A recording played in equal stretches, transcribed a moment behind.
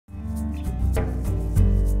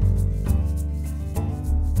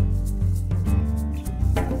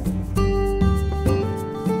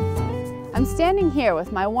standing here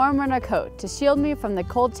with my warm winter coat to shield me from the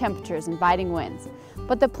cold temperatures and biting winds.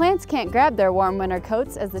 But the plants can't grab their warm winter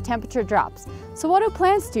coats as the temperature drops. So what do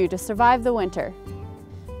plants do to survive the winter?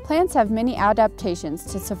 Plants have many adaptations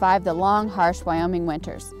to survive the long, harsh Wyoming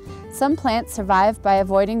winters. Some plants survive by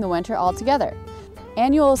avoiding the winter altogether.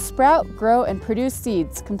 Annuals sprout, grow, and produce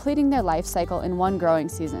seeds, completing their life cycle in one growing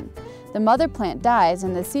season. The mother plant dies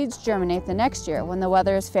and the seeds germinate the next year when the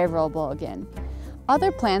weather is favorable again. Other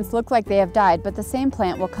plants look like they have died, but the same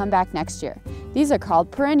plant will come back next year. These are called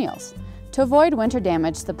perennials. To avoid winter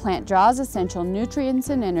damage, the plant draws essential nutrients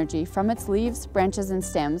and energy from its leaves, branches, and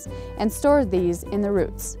stems and stores these in the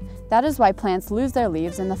roots. That is why plants lose their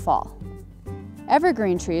leaves in the fall.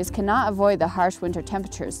 Evergreen trees cannot avoid the harsh winter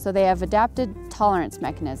temperatures, so they have adapted tolerance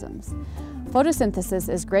mechanisms. Photosynthesis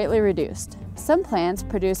is greatly reduced. Some plants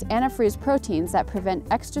produce antifreeze proteins that prevent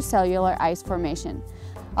extracellular ice formation.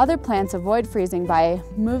 Other plants avoid freezing by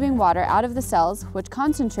moving water out of the cells, which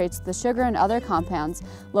concentrates the sugar and other compounds,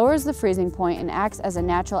 lowers the freezing point, and acts as a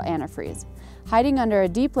natural antifreeze. Hiding under a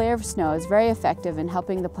deep layer of snow is very effective in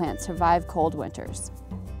helping the plant survive cold winters.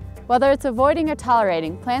 Whether it's avoiding or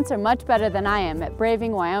tolerating, plants are much better than I am at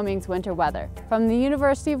braving Wyoming's winter weather. From the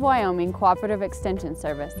University of Wyoming Cooperative Extension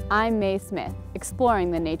Service, I'm Mae Smith,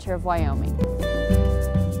 exploring the nature of Wyoming.